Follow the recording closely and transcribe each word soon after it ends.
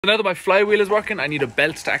So now that my flywheel is working, I need a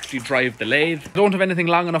belt to actually drive the lathe. I don't have anything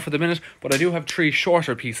long enough at the minute, but I do have 3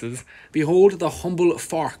 shorter pieces. Behold the humble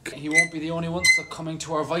fork. He won't be the only one succumbing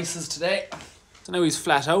to our vices today. So now he's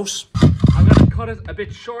flat out. I'm gonna cut it a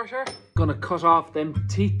bit shorter. Gonna cut off them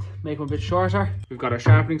teeth, make them a bit shorter. We've got our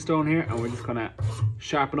sharpening stone here and we're just gonna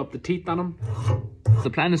sharpen up the teeth on them. The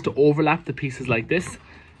plan is to overlap the pieces like this.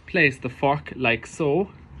 Place the fork like so.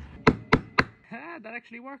 That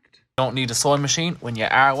actually worked. Don't need a sewing machine when you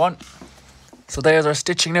are one. So there's our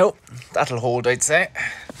stitching now. That'll hold, I'd say.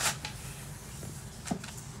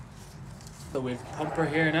 So we've pumper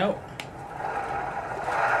here now.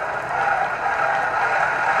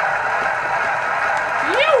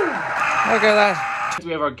 Look at that. So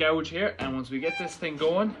we have our gouge here, and once we get this thing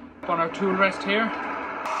going, on our tool rest here.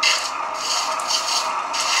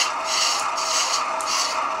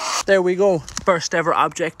 There we go. First ever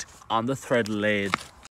object on the thread lathe.